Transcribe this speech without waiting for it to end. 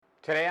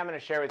Today I'm going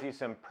to share with you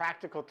some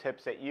practical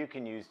tips that you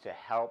can use to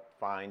help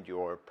find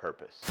your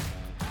purpose.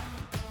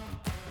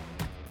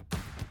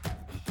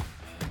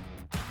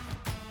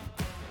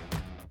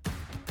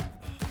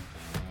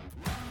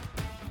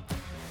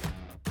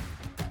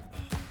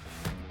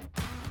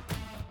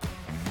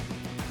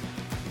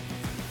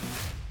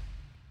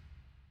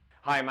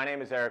 Hi, my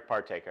name is Eric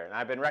Partaker, and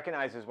I've been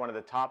recognized as one of the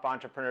top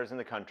entrepreneurs in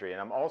the country,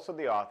 and I'm also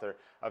the author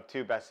of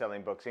 2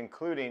 best-selling books,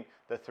 including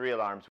The 3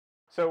 Alarms.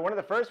 So one of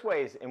the first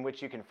ways in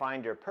which you can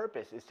find your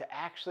purpose is to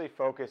actually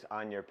focus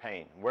on your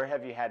pain. Where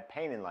have you had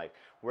pain in life?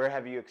 Where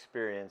have you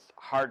experienced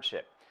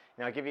hardship?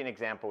 Now, I'll give you an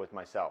example with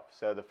myself.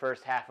 So the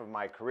first half of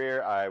my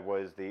career, I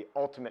was the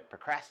ultimate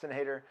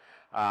procrastinator.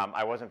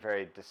 I wasn't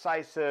very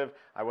decisive.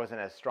 I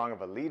wasn't as strong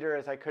of a leader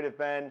as I could have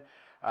been.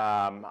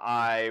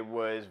 I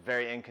was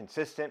very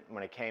inconsistent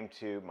when it came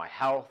to my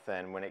health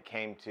and when it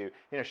came to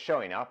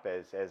showing up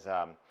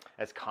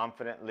as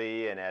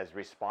confidently and as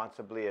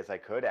responsibly as I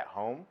could at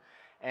home.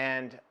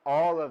 And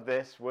all of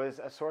this was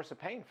a source of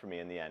pain for me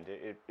in the end.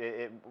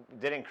 It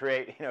didn't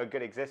create a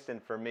good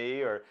existence for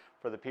me or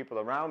for the people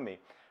around me,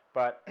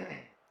 but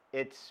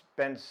it's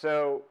been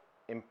so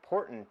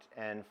important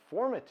and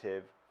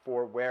formative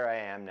for where I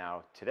am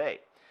now today,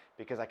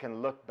 because I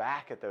can look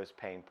back at those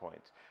pain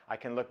points. I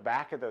can look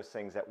back at those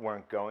things that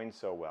weren't going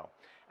so well,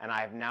 and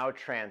I have now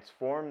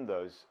transformed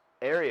those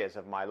areas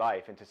of my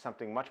life into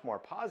something much more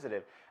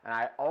positive. And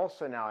I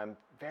also now am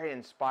very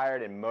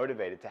inspired and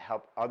motivated to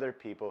help other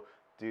people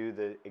do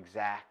the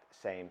exact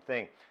same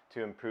thing,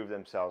 to improve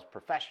themselves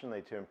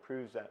professionally, to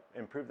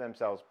improve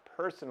themselves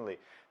personally,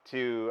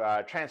 to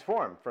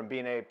transform from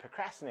being a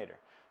procrastinator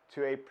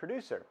to a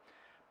producer.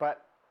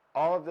 But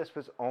all of this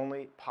was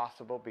only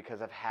possible because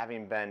of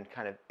having been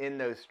kind of in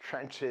those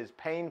trenches,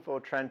 painful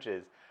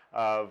trenches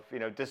of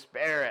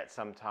despair at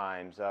some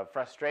times, of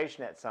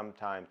frustration at some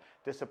times,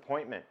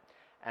 disappointment.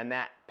 And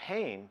that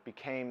pain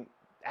became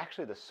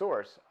actually the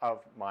source of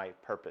my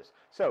purpose.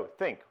 So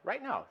think,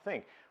 right now,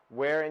 think,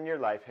 where in your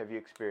life have you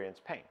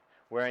experienced pain?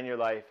 Where in your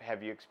life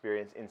have you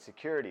experienced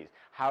insecurities?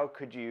 How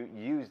could you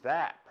use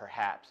that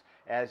perhaps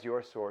as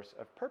your source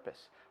of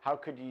purpose? How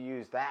could you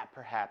use that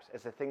perhaps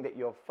as a thing that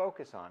you'll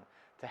focus on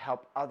to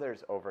help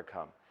others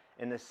overcome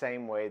in the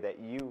same way that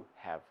you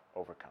have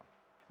overcome?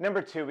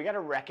 Number 2, we got to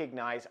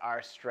recognize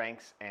our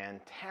strengths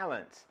and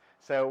talents.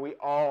 So we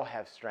all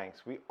have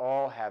strengths, we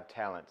all have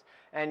talents.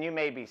 And you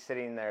may be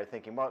sitting there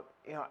thinking, well,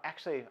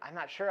 actually, I'm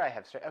not sure I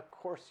have strengths. Of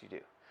course you do.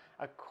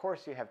 Of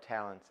course you have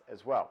talents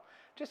as well.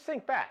 Just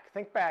think back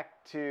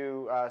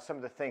to some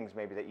of the things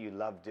maybe that you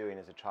loved doing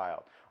as a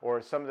child,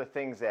 or some of the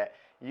things that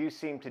you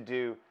seem to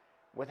do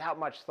without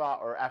much thought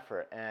or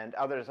effort, and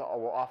others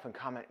will often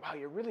comment, wow,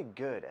 you're really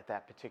good at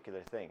that particular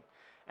thing.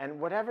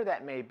 And whatever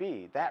that may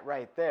be, that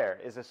right there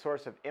is a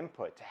source of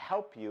input to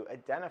help you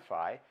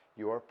identify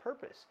your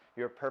purpose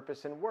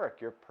in work,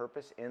 your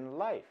purpose in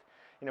life.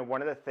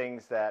 One of the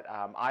things that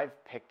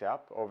I've picked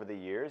up over the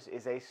years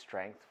is a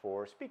strength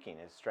for speaking,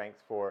 a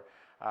strength for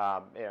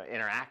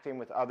interacting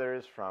with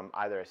others from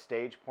either a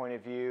stage point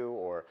of view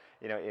or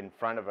in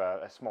front of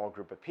a small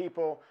group of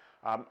people,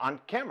 on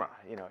camera,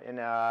 in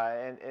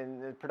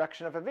the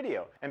production of a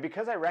video. And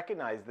because I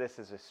recognize this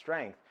as a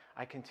strength,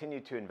 I continue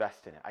to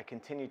invest in it. I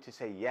continue to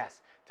say yes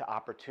to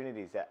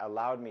opportunities that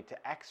allowed me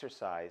to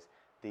exercise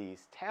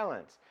these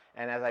talents.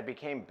 And as I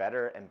became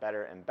better and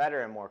better and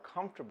better and more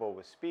comfortable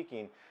with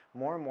speaking,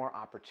 more and more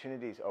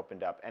opportunities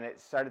opened up, and it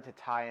started to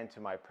tie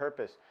into my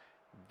purpose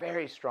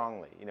very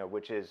strongly,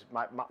 which is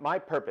my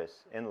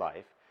purpose in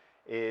life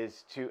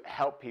is to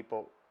help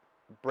people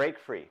break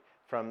free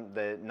from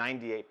the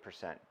 98%,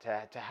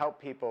 to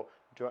help people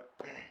join.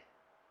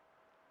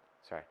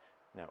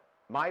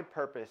 My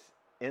purpose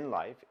in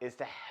life is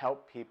to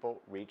help people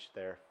reach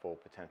their full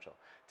potential,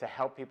 to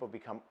help people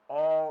become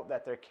all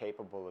that they're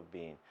capable of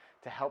being,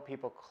 to help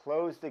people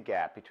close the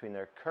gap between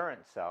their current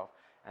self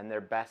and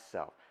their best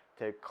self,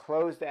 to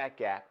close that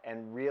gap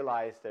and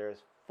realize their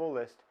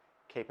fullest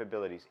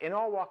capabilities in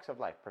all walks of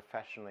life,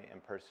 professionally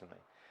and personally.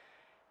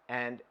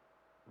 And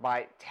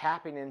by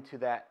tapping into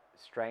that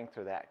strength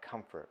or that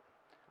comfort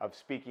of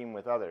speaking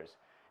with others,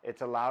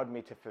 it's allowed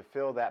me to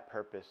fulfill that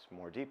purpose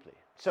more deeply.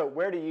 So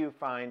where do you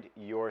find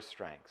your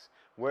strengths?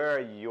 Where are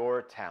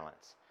your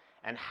talents?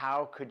 And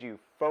how could you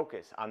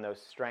focus on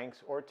those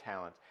strengths or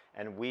talents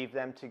and weave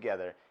them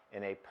together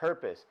in a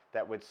purpose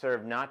that would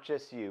serve not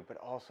just you, but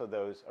also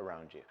those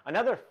around you?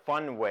 Another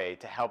fun way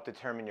to help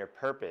determine your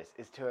purpose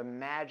is to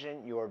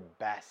imagine your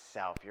best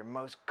self, your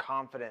most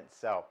confident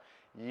self,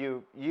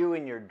 you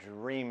in your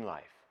dream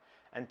life,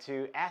 and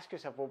to ask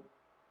yourself, well,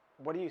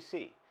 what do you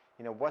see?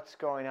 What's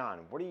going on?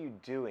 What are you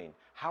doing?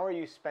 How are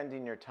you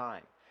spending your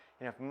time?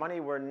 If money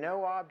were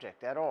no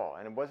object at all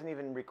and it wasn't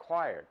even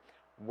required,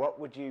 what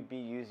would you be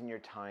using your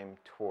time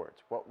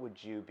towards? What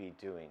would you be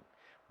doing?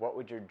 What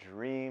would your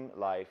dream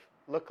life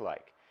look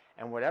like?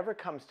 And whatever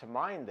comes to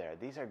mind there,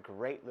 these are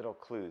great little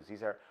clues.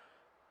 These are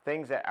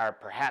things that are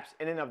perhaps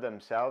in and of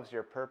themselves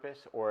your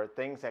purpose, or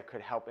things that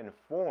could help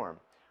inform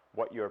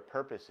what your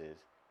purpose is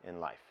in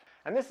life.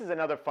 And this is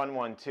another fun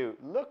one too.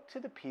 Look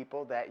to the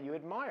people that you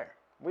admire.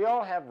 We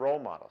all have role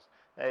models.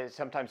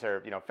 Sometimes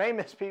they're,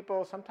 famous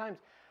people. Sometimes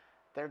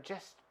they're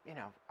just,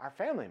 our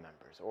family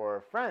members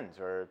or friends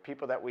or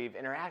people that we've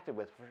interacted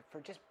with for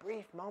just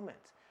brief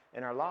moments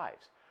in our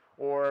lives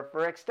or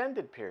for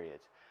extended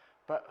periods.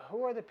 But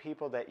who are the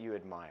people that you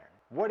admire?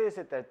 What is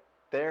it that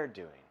they're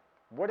doing?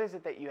 What is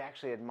it that you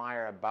actually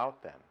admire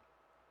about them?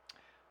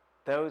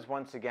 Those,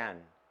 once again,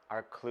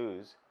 are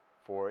clues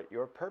for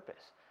your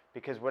purpose,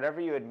 because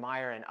whatever you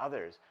admire in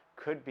others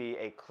could be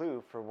a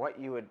clue for what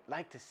you would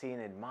like to see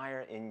and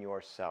admire in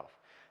yourself.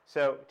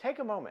 So take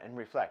a moment and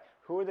reflect.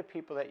 Who are the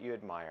people that you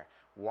admire?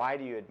 Why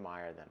do you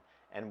admire them?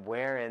 And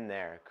where in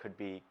there could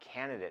be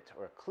candidates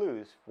or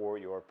clues for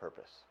your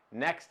purpose?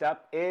 Next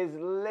up is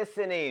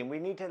listening. We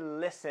need to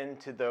listen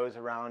to those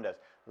around us.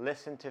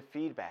 Listen to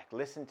feedback.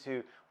 Listen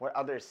to what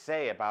others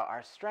say about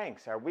our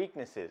strengths, our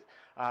weaknesses.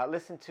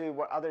 Listen to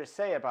what others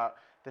say about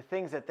the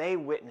things that they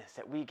witness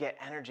that we get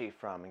energy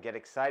from and get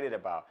excited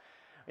about.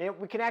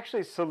 We can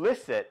actually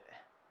solicit,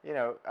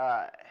 and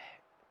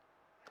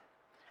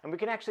we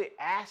can actually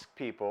ask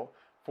people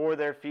for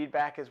their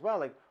feedback as well.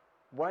 Like,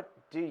 what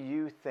do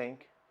you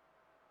think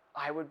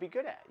I would be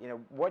good at?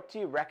 What do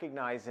you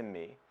recognize in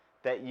me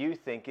that you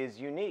think is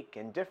unique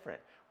and different?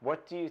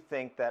 What do you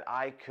think that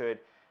I could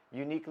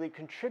uniquely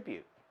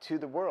contribute to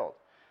the world?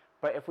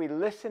 But if we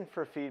listen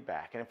for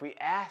feedback and if we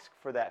ask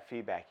for that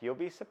feedback, you'll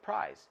be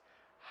surprised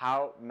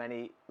how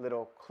many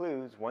little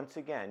clues, once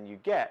again, you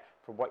get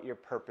for what your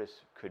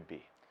purpose could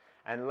be.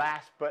 And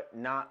last but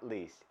not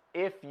least,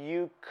 if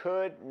you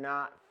could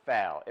not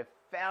fail, if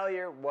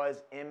failure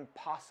was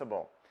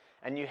impossible,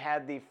 and you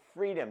had the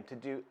freedom to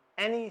do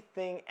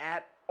anything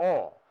at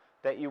all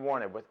that you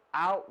wanted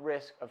without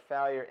risk of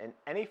failure in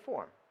any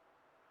form,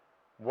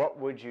 what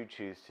would you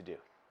choose to do?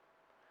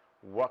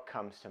 What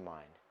comes to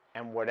mind?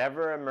 And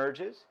whatever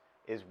emerges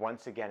is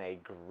once again a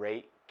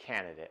great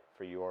candidate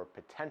for your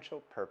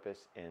potential purpose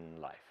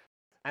in life.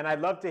 And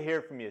I'd love to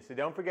hear from you, so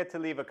don't forget to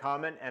leave a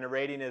comment and a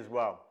rating as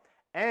well.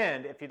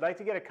 And if you'd like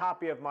to get a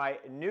copy of my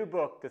new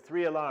book, The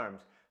 3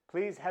 Alarms,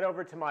 please head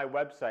over to my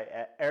website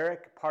at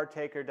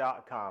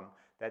ericpartaker.com.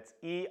 That's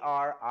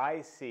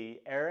ERIC,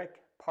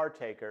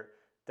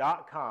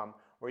 ericpartaker.com,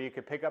 where you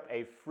can pick up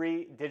a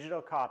free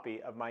digital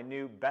copy of my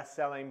new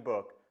best-selling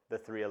book, The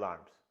 3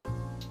 Alarms.